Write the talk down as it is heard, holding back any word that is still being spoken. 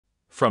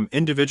From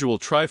individual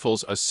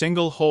trifles a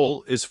single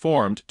whole is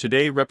formed.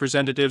 Today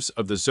representatives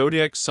of the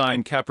zodiac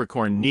sign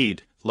Capricorn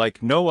need,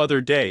 like no other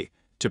day,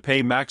 to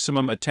pay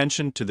maximum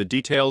attention to the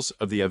details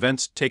of the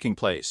events taking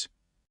place.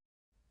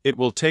 It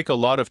will take a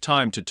lot of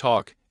time to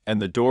talk,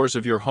 and the doors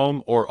of your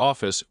home or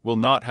office will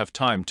not have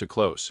time to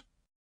close.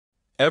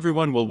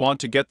 Everyone will want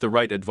to get the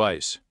right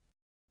advice.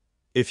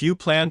 If you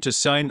plan to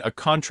sign a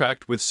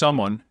contract with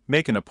someone,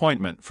 make an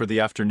appointment for the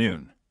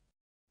afternoon.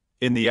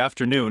 In the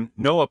afternoon,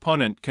 no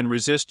opponent can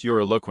resist your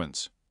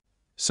eloquence.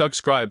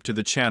 Subscribe to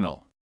the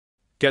channel.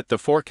 Get the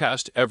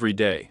forecast every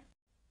day.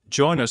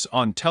 Join us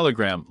on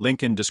Telegram,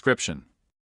 link in description.